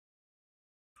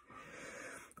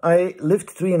I lived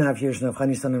 3.5 years in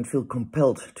Afghanistan and feel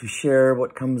compelled to share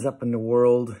what comes up in the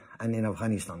world and in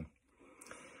Afghanistan.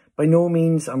 By no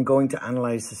means I'm going to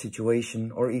analyze the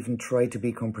situation or even try to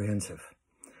be comprehensive.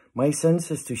 My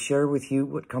sense is to share with you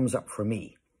what comes up for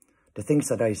me, the things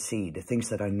that I see, the things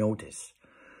that I notice,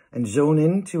 and zone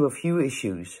into a few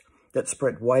issues that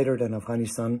spread wider than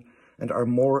Afghanistan and are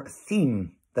more a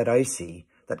theme that I see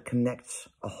that connects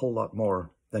a whole lot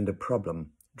more than the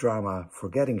problem, drama,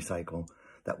 forgetting cycle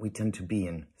that we tend to be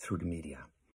in through the media.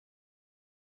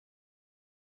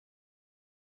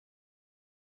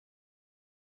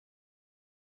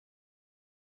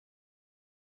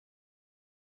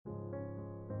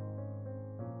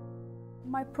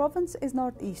 My province is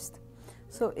northeast,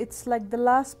 so it's like the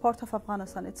last part of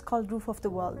Afghanistan. It's called Roof of the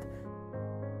World.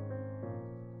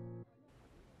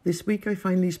 This week I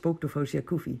finally spoke to Fawzia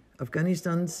Koofi,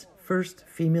 Afghanistan's first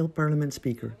female parliament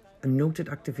speaker, a noted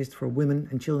activist for women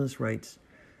and children's rights,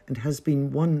 and has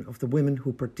been one of the women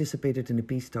who participated in the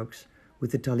peace talks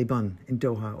with the Taliban in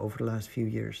Doha over the last few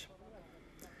years.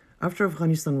 After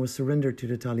Afghanistan was surrendered to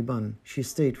the Taliban, she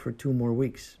stayed for 2 more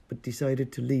weeks, but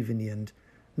decided to leave in the end,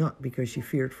 not because she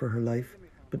feared for her life,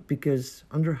 but because,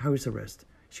 under house arrest,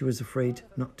 she was afraid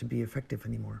not to be effective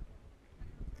anymore.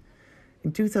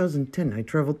 In 2010, I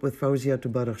travelled with Fawzia to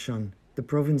Badakhshan, the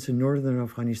province in northern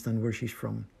Afghanistan where she's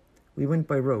from. We went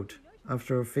by road,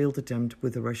 after a failed attempt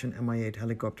with a Russian MI8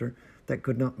 helicopter that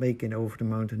could not make it over the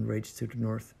mountain range to the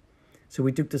north. So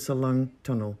we took the Salang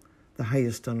tunnel, the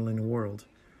highest tunnel in the world,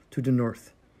 to the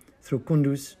north, through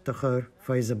Kunduz, Takhar,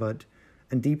 Faizabad,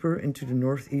 and deeper into the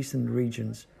northeastern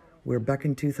regions, where back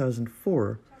in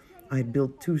 2004, I had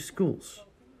built 2 schools,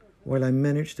 while I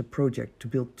managed a project to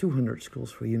build 200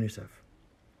 schools for UNICEF.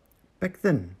 Back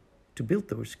then, to build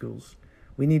those schools,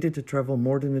 we needed to travel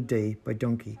more than a day by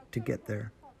donkey to get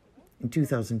there. In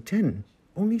 2010,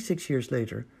 only 6 years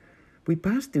later, we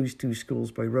passed those 2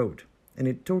 schools by road, and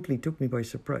it totally took me by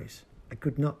surprise. I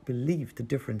could not believe the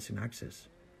difference in access.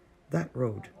 That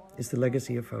road is the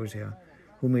legacy of Fawzia,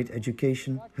 who made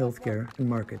education, healthcare, and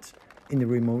markets in the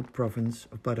remote province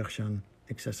of Badakhshan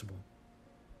accessible.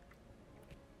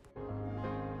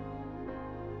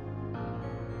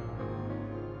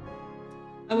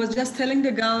 I was just telling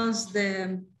the girls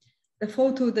the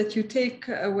photo that you take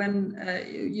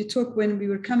you took when we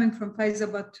were coming from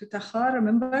Faizabad to Takhar.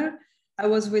 Remember, I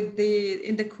was in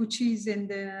the kuchis in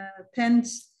the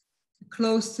tents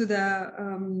close to the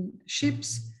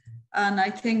ships, and I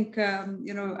think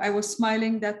I was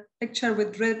smiling. That picture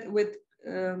with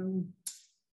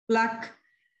black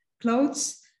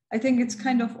clothes. I think it's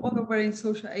kind of all over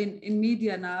in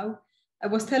media now. I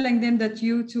was telling them that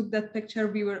you took that picture.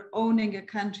 We were owning a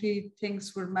country.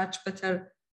 Things were much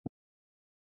better.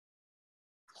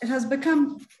 It has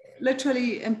become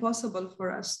literally impossible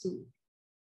for us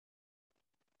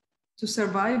to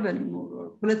survive anymore or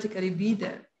politically be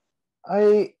there.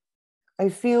 I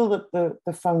feel that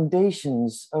the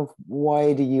foundations of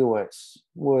why the US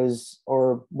was,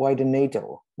 or why the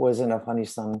NATO was in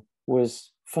Afghanistan,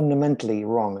 was fundamentally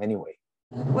wrong anyway.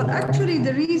 Well, actually,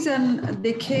 the reason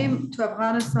they came to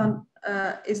Afghanistan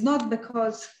is not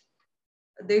because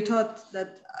they thought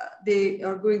that they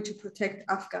are going to protect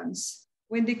Afghans.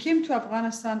 When they came to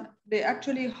Afghanistan, they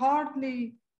actually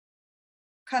hardly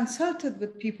consulted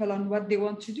with people on what they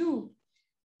want to do.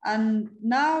 And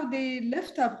now they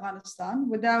left Afghanistan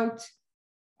without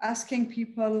asking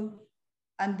people,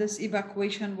 and this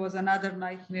evacuation was another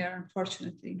nightmare,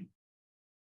 unfortunately.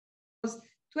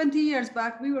 20 years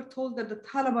back, we were told that the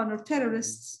Taliban are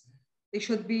terrorists. They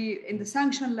should be in the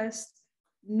sanction list.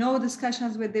 No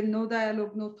discussions with them, no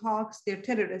dialogue, no talks. They're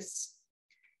terrorists.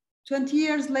 20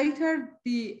 years later,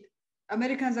 the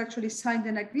Americans actually signed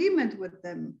an agreement with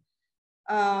them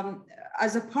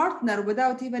as a partner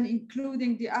without even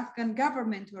including the Afghan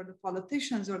government or the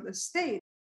politicians or the state.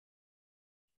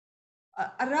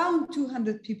 Around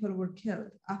 200 people were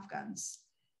killed, Afghans,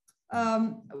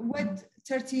 with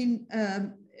 13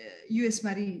 US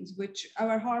Marines, which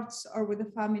our hearts are with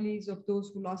the families of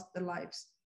those who lost their lives,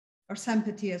 or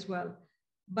sympathy as well.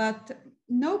 But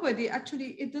nobody,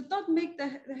 actually, it did not make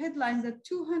the headlines that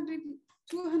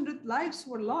 200 lives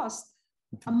were lost.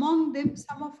 Among them,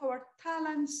 some of our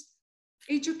talents,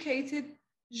 educated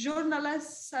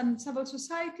journalists and civil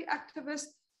society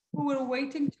activists who were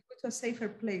waiting to go to a safer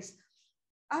place.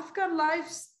 Afghan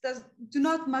lives do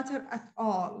not matter at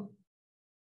all.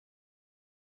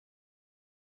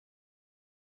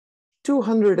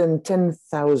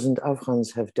 210,000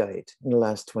 Afghans have died in the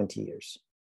last 20 years.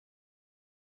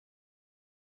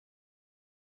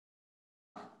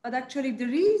 But actually the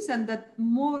reason that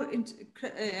more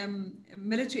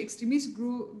military extremist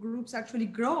groups actually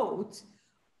growth,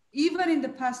 even in the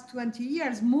past 20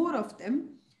 years, more of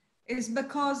them, is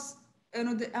because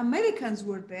the Americans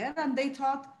were there and they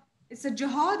thought it's a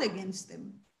jihad against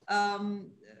them.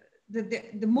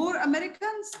 The more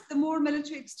Americans, the more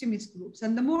military extremist groups,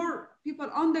 and the more people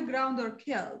on the ground are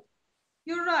killed.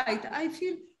 You're right. I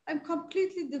feel I'm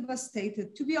completely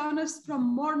devastated, to be honest, from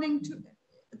morning till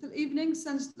evening,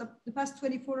 since the past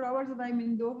 24 hours that I'm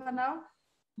in Doha now.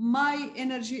 My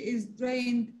energy is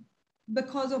drained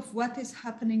because of what is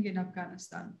happening in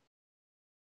Afghanistan.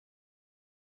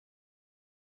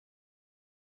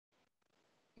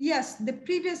 Yes, the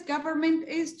previous government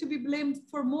is to be blamed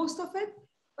for most of it,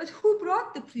 but who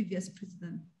brought the previous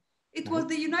president? It was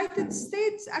the United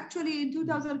States, actually, in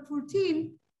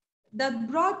 2014, that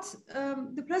brought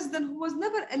the president who was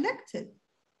never elected.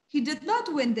 He did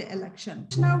not win the election.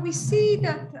 Now we see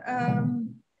that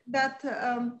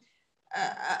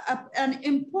an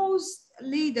imposed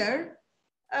leader,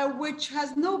 which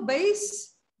has no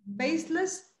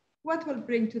baseless, what will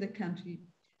bring to the country?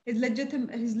 His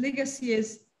legacy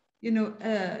is,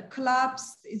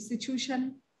 collapsed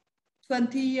institution,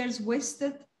 20 years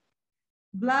wasted,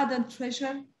 blood and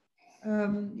treasure.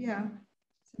 Yeah,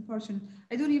 it's unfortunate.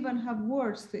 I don't even have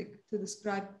words to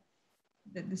describe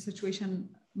the situation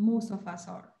most of us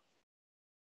are.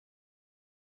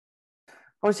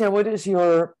 Fawzia, what is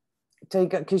your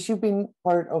take, because you've been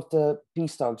part of the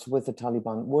peace talks with the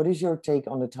Taliban, what is your take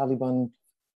on the Taliban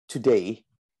today?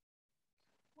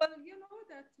 Well, you know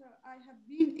that I have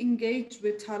been engaged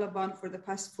with Taliban for the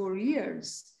past 4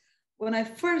 years. When I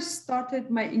first started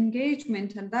my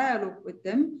engagement and dialogue with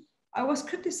them, I was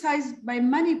criticized by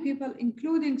many people,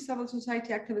 including civil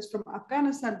society activists from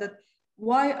Afghanistan, that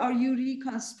why are you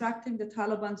reconstructing the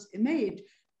Taliban's image?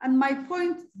 And my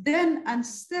point then, and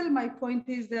still my point,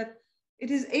 is that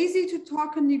it is easy to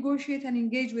talk and negotiate and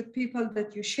engage with people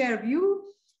that you share view.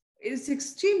 It's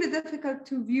extremely difficult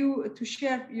to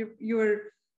share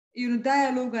your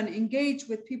dialogue and engage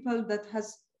with people that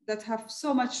have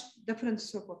so much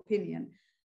difference of opinion.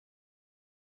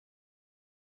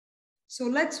 So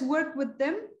let's work with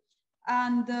them.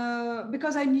 And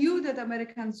because I knew that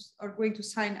Americans are going to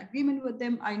sign agreement with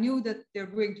them, I knew that they're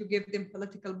going to give them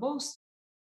political boost.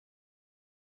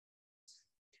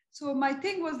 So my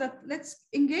thing was that let's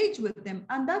engage with them.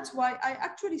 And that's why I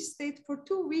actually stayed for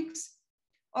 2 weeks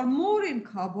or more in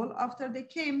Kabul after they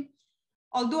came,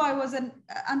 although I was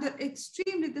under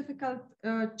extremely difficult,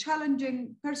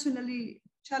 personally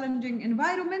challenging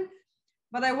environment,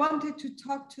 but I wanted to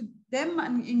talk to them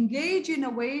and engage in a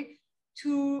way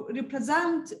to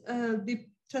represent the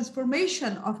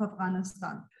transformation of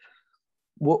Afghanistan.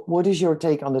 What is your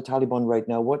take on the Taliban right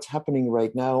now? What's happening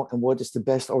right now? And what is the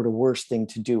best or the worst thing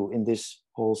to do in this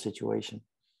whole situation?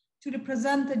 To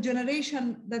represent a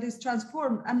generation that is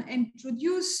transformed and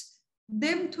introduce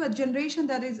them to a generation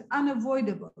that is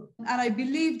unavoidable. And I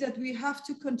believe that we have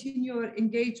to continue our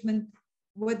engagement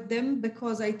with them,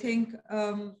 because I think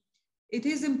it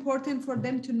is important for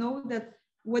them to know that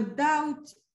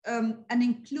without an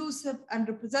inclusive and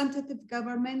representative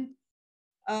government,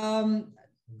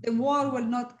 the war will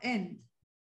not end.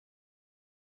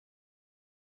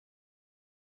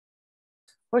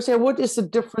 Fawzia, what is the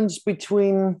difference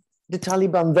between the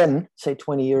Taliban then, say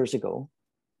 20 years ago,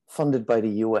 funded by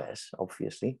the US,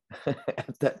 obviously,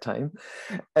 at that time,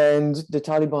 and the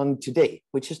Taliban today,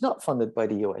 which is not funded by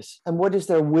the US? And what is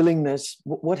their willingness,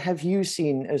 what have you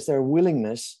seen as their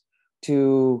willingness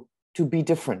to be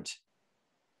different?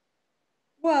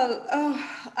 Well,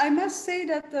 I must say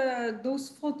that those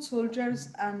foot soldiers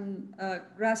and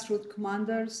grassroots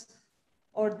commanders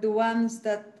are the ones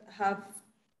that have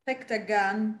picked a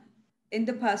gun in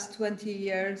the past 20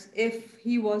 years. If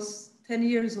he was 10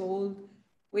 years old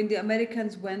when the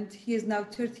Americans went, he is now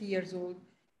 30 years old.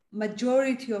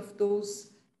 Majority of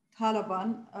those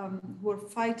Taliban who are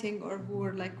fighting or who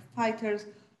are like fighters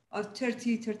are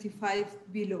 30,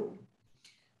 35 below.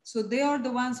 So they are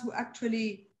the ones who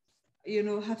actually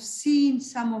have seen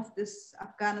some of this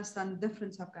Afghanistan,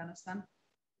 different Afghanistan.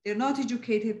 They're not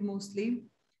educated mostly.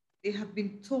 They have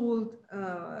been told,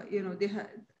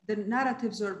 the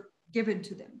narratives are given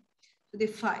to them. So they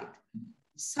fight.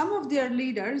 Some of their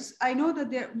leaders, I know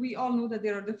that we all know that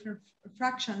there are different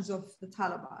fractions of the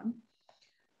Taliban.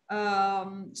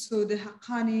 So the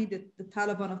Haqqani, the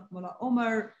Taliban of Mullah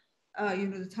Omar,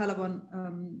 the Taliban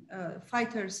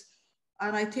fighters.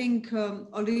 And I think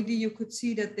already you could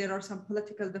see that there are some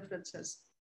political differences.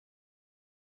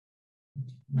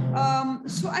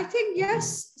 So I think,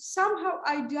 yes, somehow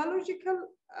ideological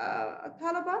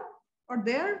Taliban are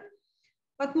there,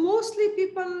 but mostly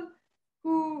people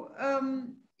who,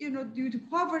 due to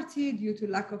poverty, due to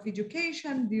lack of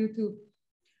education, due to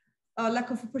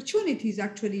lack of opportunities,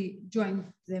 actually joined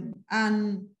them.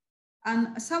 And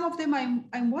some of them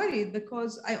I'm worried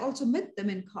because I also met them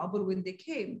in Kabul when they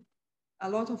came, a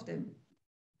lot of them.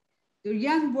 They're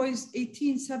young boys,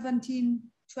 18, 17,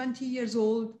 20 years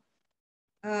old.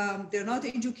 They're not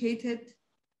educated.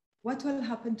 What will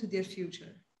happen to their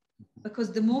future?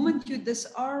 Because the moment you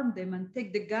disarm them and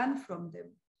take the gun from them,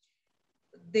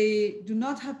 they do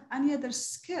not have any other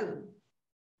skill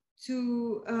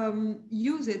to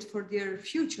use it for their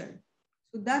future.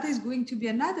 So that is going to be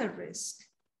another risk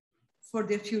for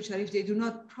their future if they do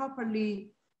not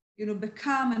properly,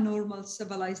 become a normal,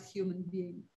 civilized human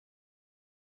being.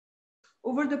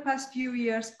 Over the past few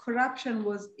years, corruption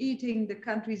was eating the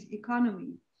country's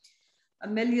economy.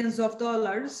 Millions of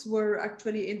dollars were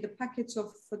actually in the pockets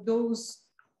of those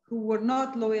who were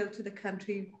not loyal to the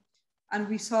country. And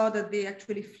we saw that they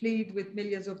actually fled with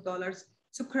millions of dollars.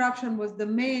 So corruption was the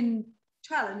main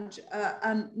challenge,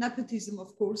 and nepotism,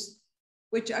 of course,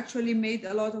 which actually made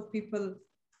a lot of people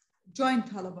join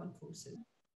Taliban forces.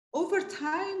 Over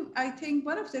time, I think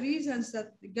one of the reasons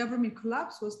that the government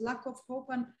collapsed was lack of hope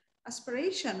and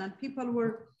aspiration, and people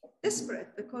were desperate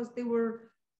because they were,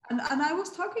 and I was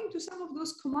talking to some of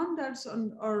those commanders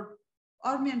or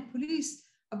army and police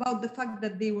about the fact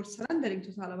that they were surrendering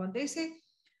to Taliban. They say,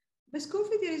 Ms.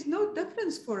 Koofi, there is no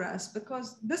difference for us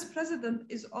because this president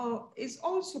is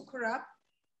also corrupt,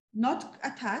 not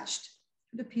attached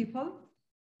to the people,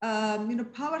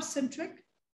 power-centric.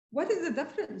 What is the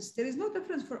difference? There is no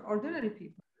difference for ordinary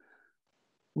people.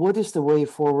 What is the way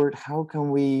forward? How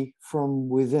can we, from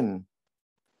within,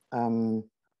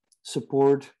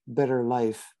 support better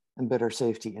life and better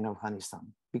safety in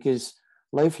Afghanistan? Because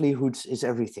livelihoods is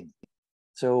everything.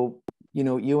 So,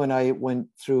 you and I went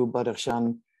through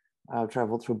Badakhshan,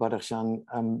 traveled through Badakhshan.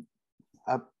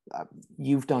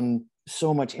 You've done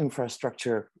so much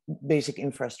infrastructure, basic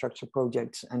infrastructure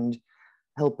projects, and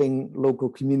helping local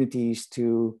communities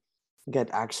to get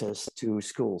access to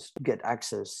schools, get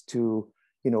access to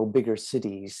bigger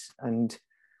cities, and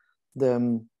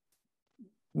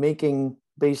making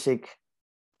basic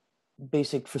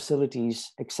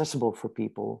facilities accessible for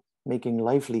people, making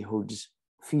livelihoods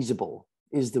feasible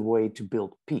is the way to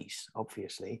build peace,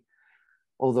 obviously.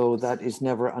 Although that is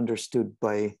never understood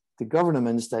by the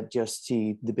governments that just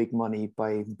see the big money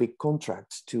by big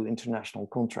contracts to international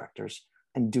contractors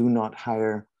and do not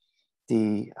hire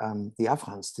the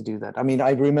Afghans to do that. I mean,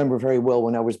 I remember very well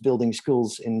when I was building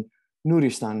schools in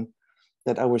Nuristan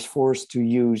that I was forced to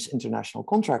use international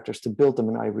contractors to build them,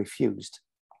 and I refused.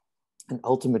 And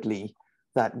ultimately,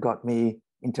 that got me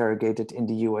interrogated in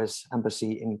the US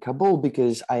embassy in Kabul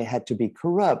because I had to be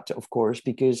corrupt, of course,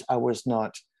 because I was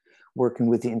not working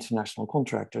with the international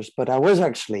contractors, but I was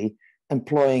actually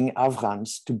employing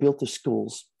Afghans to build the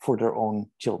schools for their own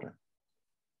children.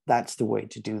 That's the way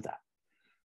to do that.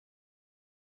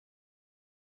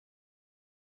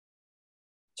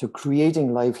 So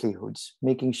creating livelihoods,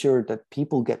 making sure that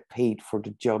people get paid for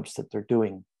the jobs that they're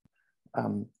doing,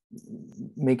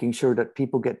 making sure that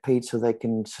people get paid so they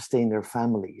can sustain their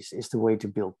families is the way to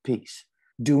build peace.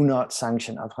 Do not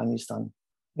sanction Afghanistan.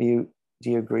 Do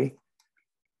you agree?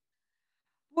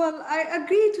 Well, I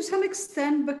agree to some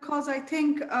extent because I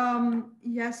think,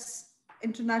 yes,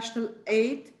 international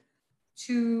aid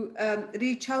to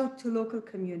reach out to local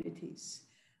communities.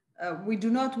 We do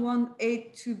not want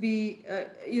aid to be,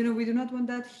 we do not want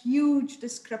that huge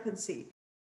discrepancy.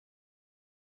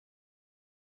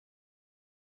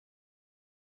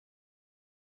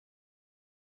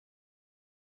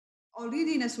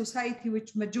 Already in a society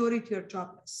which majority are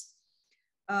jobless.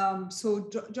 So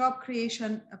job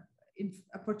creation,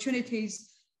 opportunities,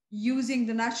 using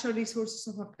the natural resources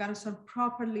of Afghanistan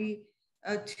properly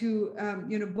to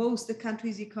boost the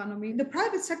country's economy. The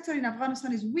private sector in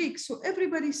Afghanistan is weak, so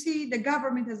everybody see the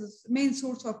government as a main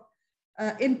source of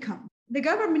income. The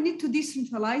government need to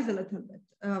decentralize a little bit.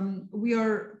 We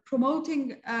are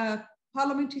promoting a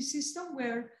parliamentary system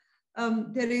where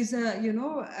there is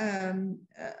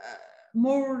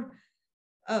more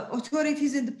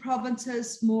authorities in the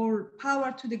provinces, more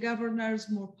power to the governors,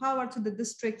 more power to the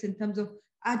districts in terms of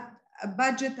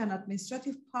budget and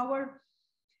administrative power.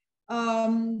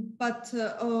 But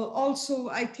also,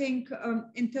 I think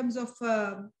in terms of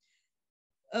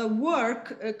work,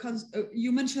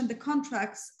 you mentioned the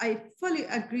contracts. I fully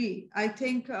agree. I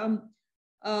think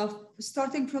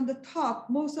starting from the top,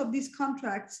 most of these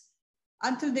contracts,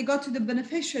 until they got to the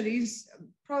beneficiaries,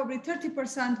 probably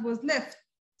 30% was left.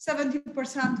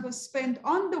 70% was spent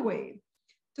on the way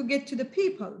to get to the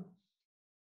people.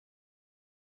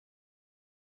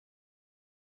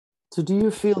 So do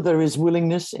you feel there is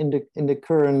willingness in the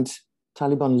current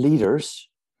Taliban leaders,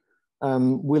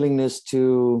 willingness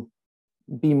to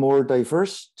be more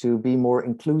diverse, to be more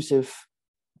inclusive,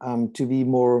 to be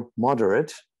more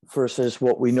moderate versus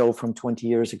what we know from 20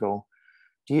 years ago?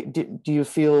 Do you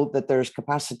feel that there's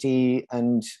capacity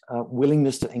and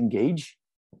willingness to engage?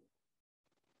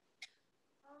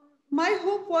 My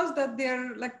hope was that there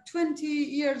are like 20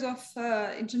 years of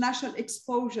international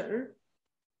exposure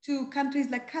to countries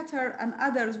like Qatar and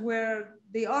others where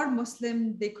they are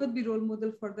Muslim, they could be role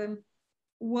model for them,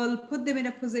 will put them in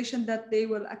a position that they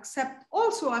will accept.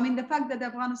 Also, I mean, the fact that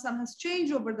Afghanistan has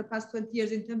changed over the past 20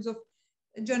 years in terms of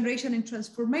generation and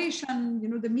transformation, you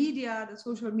know, the media, the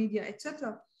social media,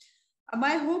 etc.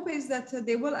 My hope is that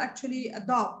they will actually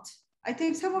adopt. I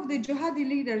think some of the jihadi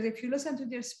leaders, if you listen to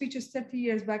their speeches 30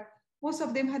 years back, most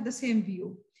of them had the same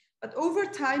view. But over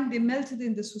time, they melted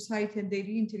in the society and they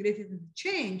reintegrated in the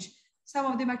change. Some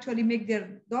of them actually make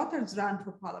their daughters run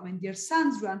for parliament, their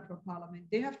sons run for parliament.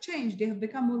 They have changed, they have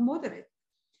become more moderate.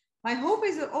 My hope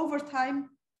is that over time,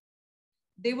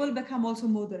 they will become also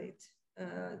moderate.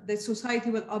 The society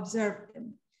will observe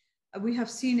them. We have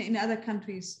seen in other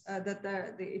countries that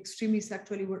the extremists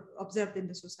actually were observed in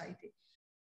the society.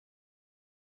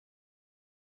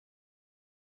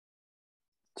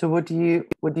 So what do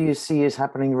you see is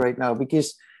happening right now?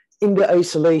 Because in the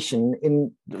isolation,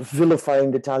 in vilifying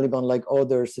the Taliban, like, oh,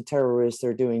 there's the terrorists,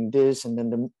 they're doing this, and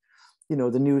then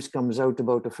the news comes out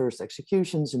about the first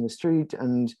executions in the street,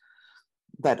 and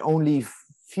that only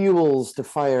fuels the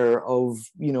fire of,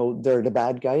 they're the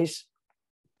bad guys.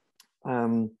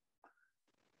 What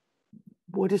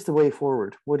is the way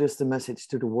forward? What is the message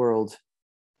to the world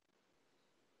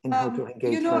in how to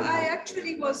engage? I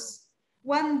actually was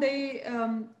one day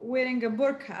wearing a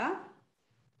burqa.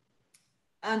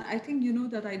 And I think you know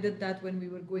that I did that when we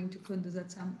were going to Kunduz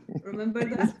at some, remember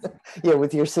that? Yeah,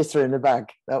 with your sister in the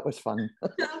back. That was fun.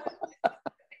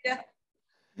 Yeah.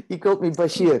 You called me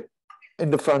Bashir in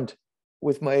the front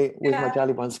with my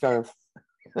Taliban scarf.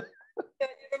 Yeah,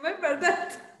 you remember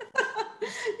that?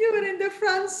 You were in the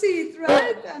front seat,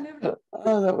 right?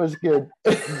 Oh, that was good.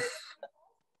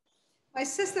 My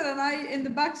sister and I in the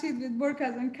back seat with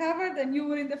burqas uncovered, and you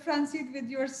were in the front seat with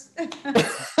yours. Yeah,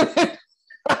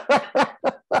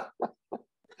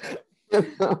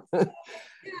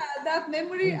 that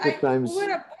memory. I wore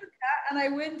a burqa and I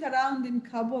went around in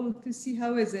Kabul to see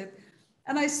how is it.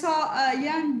 And I saw a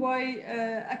young boy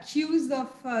accused of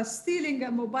stealing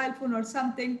a mobile phone or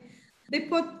something. They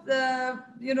put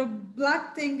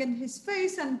black thing in his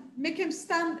face and make him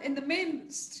stand in the main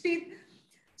street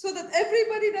so that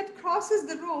everybody that crosses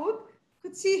the road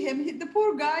could see him. The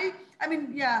poor guy, I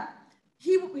mean, yeah,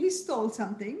 he stole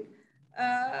something.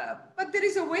 But there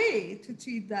is a way to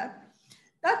treat that.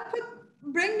 That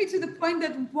bring me to the point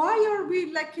that why are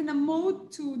we like in a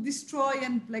mode to destroy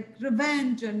and like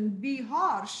revenge and be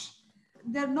harsh?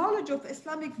 Their knowledge of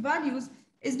Islamic values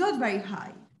is not very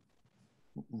high.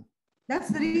 That's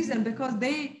the reason, because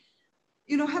they,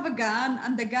 have a gun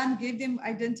and the gun gave them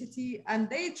identity and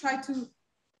they try to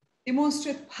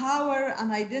demonstrate power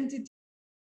and identity.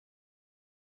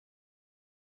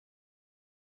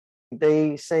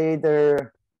 They say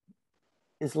they're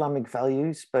Islamic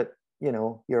values, but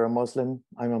you're a Muslim,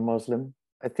 I'm a Muslim.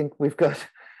 I think we've got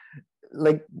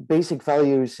like basic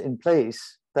values in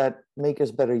place that make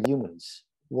us better humans.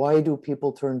 Why do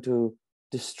people turn to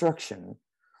destruction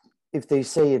if they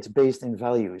say it's based in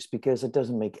values? Because it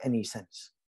doesn't make any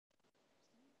sense.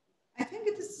 I think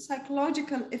it is the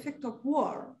psychological effect of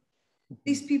war.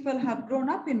 These people have grown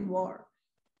up in war,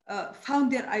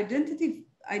 found their identity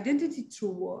through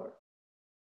war.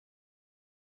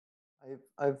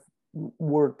 I've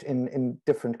worked in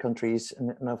different countries,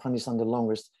 in Afghanistan the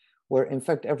longest, where in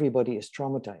fact everybody is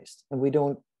traumatized and we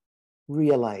don't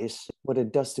realize what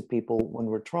it does to people when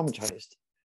we're traumatized.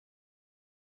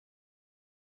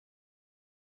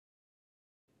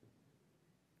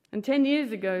 And 10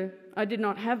 years ago, I did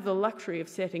not have the luxury of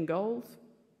setting goals.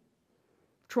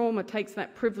 Trauma takes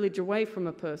that privilege away from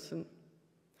a person.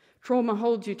 Trauma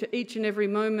holds you to each and every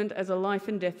moment as a life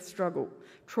and death struggle.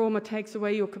 Trauma takes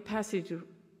away your capacity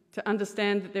to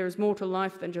understand that there is more to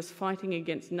life than just fighting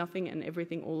against nothing and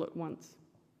everything all at once.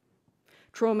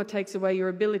 Trauma takes away your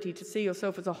ability to see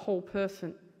yourself as a whole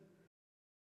person.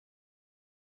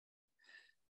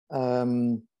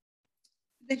 The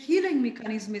healing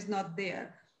mechanism is not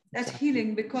there. That's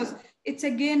healing because it's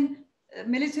again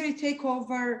military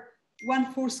takeover.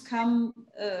 One force come,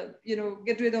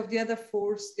 get rid of the other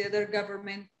force, the other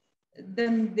government.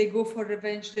 Then they go for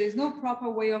revenge. There is no proper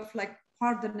way of like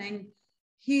pardoning,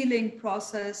 healing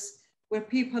process, where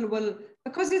people will,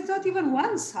 because it's not even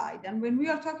one side. And when we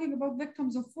are talking about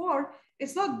victims of war,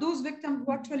 it's not those victims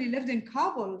who actually lived in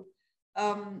Kabul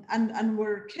and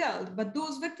were killed, but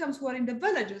those victims who are in the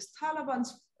villages,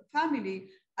 Taliban's family.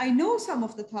 I know some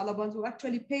of the Taliban who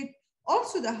actually paid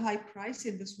also the high price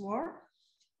in this war.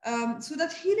 So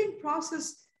that healing process,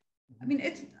 I mean,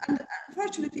 and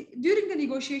unfortunately, during the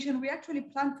negotiation, we actually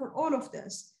planned for all of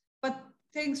this, but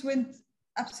things went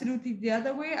absolutely the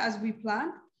other way as we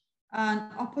planned and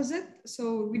opposite.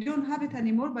 So we don't have it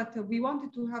anymore, but we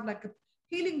wanted to have like a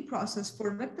healing process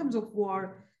for victims of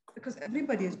war, because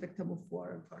everybody is victim of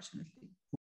war, unfortunately.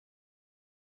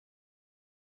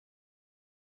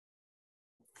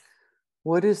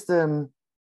 What is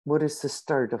the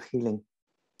start of healing?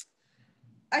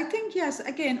 I think, yes,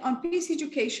 again, on peace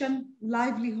education,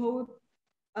 livelihood,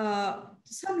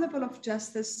 some level of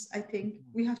justice. I think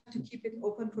we have to keep it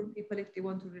open for people if they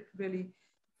want to really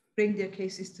bring their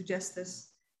cases to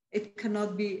justice. It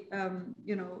cannot be,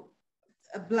 you know,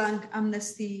 a blank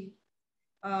amnesty.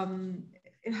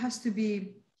 It has to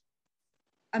be,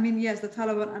 I mean, yes, the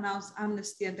Taliban announced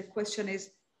amnesty, and the question is,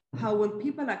 how will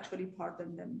people actually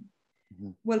pardon them?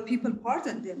 Mm-hmm. Will people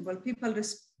pardon them? Will people,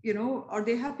 you know, are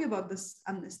they happy about this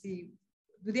amnesty?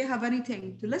 Do they have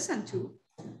anything to listen to?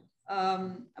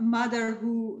 A mother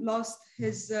who lost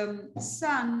his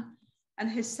son, and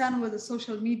his son was a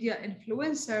social media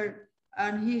influencer,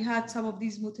 and he had some of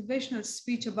these motivational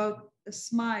speech about the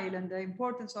smile and the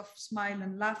importance of smile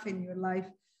and laugh in your life.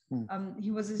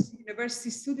 He was a university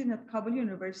student at Kabul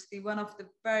University, one of the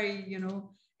very, you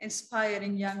know,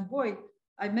 inspiring young boy.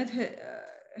 I met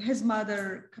his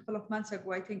mother a couple of months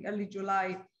ago, I think early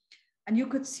July, and you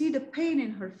could see the pain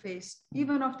in her face.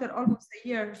 Even after almost a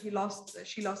year, she lost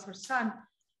her son.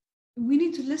 We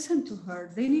need to listen to her.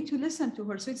 They need to listen to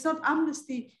her. So it's not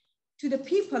amnesty to the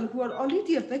people who are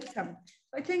already a victim.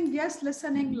 I think, yes,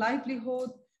 listening, livelihood,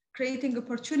 creating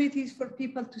opportunities for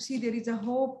people to see there is a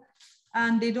hope,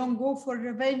 and they don't go for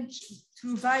revenge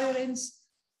through violence,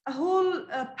 a whole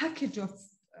package of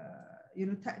you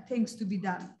know, things to be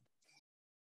done.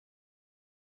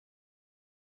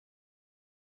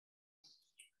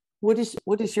 What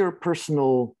is your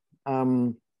personal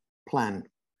plan?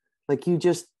 Like, you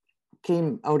just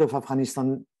came out of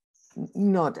Afghanistan,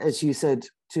 not, as you said,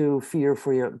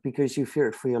 because you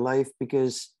feared for your life,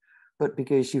 but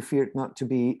because you feared not to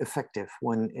be effective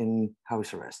when in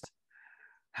house arrest.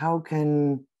 How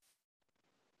can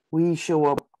we show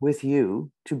up with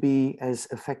you to be as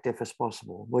effective as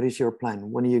possible? What is your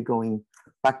plan? When are you going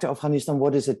back to Afghanistan?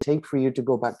 What does it take for you to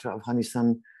go back to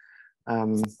Afghanistan? I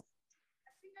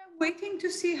think I'm waiting to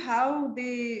see how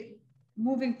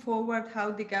moving forward,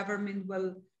 how the government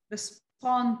will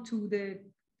respond to the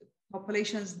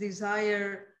population's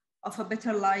desire of a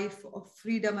better life, of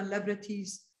freedom and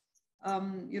liberties,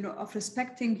 you know, of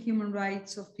respecting human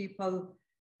rights of people.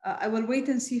 I will wait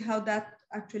and see how that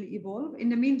actually evolve. In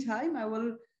the meantime, I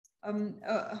will,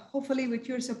 hopefully with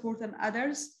your support and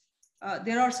others,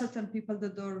 there are certain people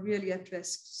that are really at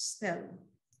risk still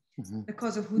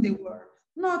because of who they were.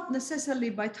 Not necessarily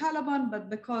by Taliban, but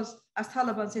because, as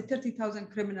Taliban say,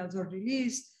 30,000 criminals are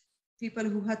released, people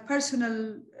who had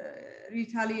personal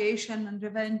retaliation and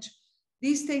revenge.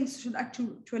 These things should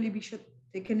actually be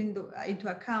taken into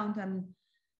account.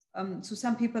 And so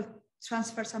some people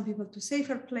transfer some people to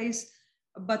safer place,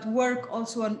 but work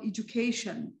also on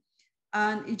education,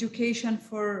 and education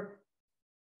for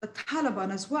the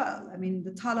Taliban as well. I mean,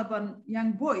 the Taliban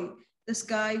young boy, this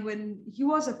guy, when he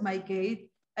was at my gate,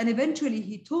 and eventually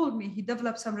he told me, he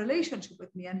developed some relationship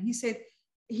with me, and he said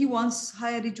he wants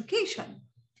higher education.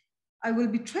 I will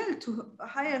be thrilled to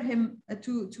hire him,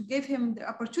 to give him the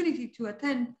opportunity to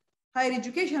attend higher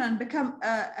education and become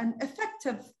an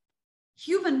effective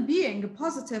human being, a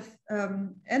positive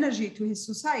energy to his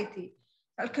society.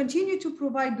 I'll continue to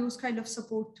provide those kind of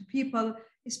support to people,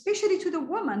 especially to the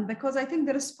women, because I think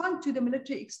the response to the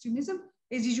military extremism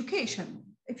is education.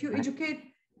 If you educate,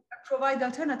 provide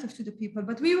alternative to the people.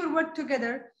 But we will work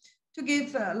together to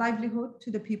give livelihood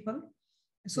to the people,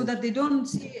 so that they don't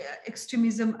see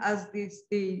extremism as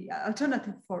the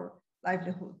alternative for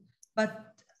livelihood,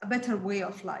 but a better way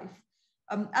of life.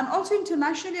 And also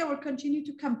internationally, I will continue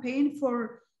to campaign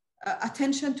for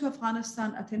attention to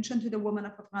Afghanistan, attention to the women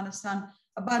of Afghanistan.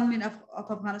 Abandonment of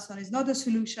Afghanistan is not a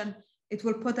solution. It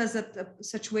will put us at a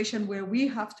situation where we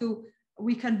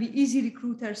can be easy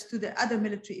recruiters to the other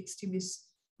military extremist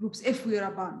groups if we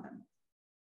are abandoned.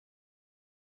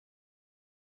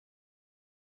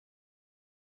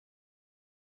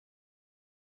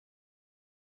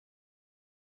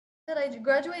 That I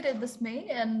graduated this May,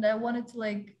 and I wanted to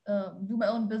like do my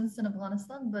own business in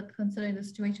Afghanistan, but considering the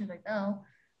situation right now,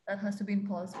 that has to be in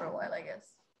pause for a while, I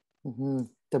guess.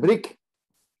 Tabrik,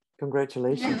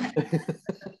 congratulations.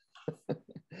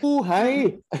 Oh,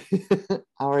 hi.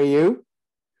 How are you?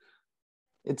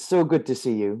 It's so good to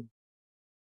see you.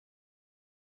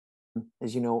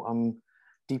 As you know, I'm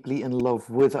deeply in love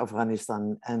with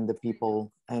Afghanistan and the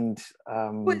people. And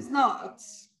who is not?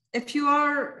 If you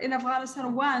are in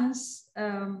Afghanistan once,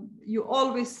 you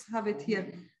always have it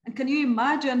here. And can you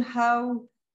imagine how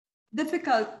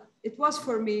difficult it was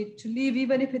for me to leave,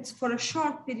 even if it's for a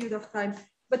short period of time,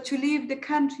 but to leave the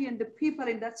country and the people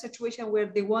in that situation where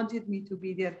they wanted me to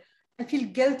be there? I feel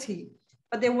guilty,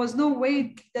 but there was no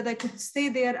way that I could stay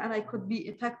there and I could be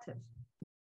effective.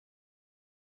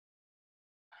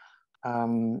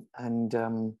 I'm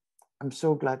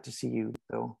so glad to see you,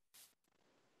 though.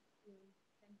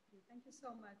 Thank you so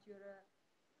much. You're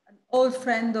an old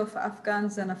friend of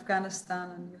Afghans and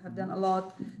Afghanistan, and you have done a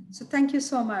lot. So thank you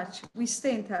so much. We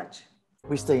stay in touch.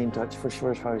 We stay in touch for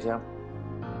sure, Fawzia.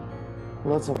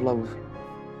 Lots of love.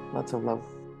 Lots of love.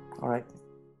 All right.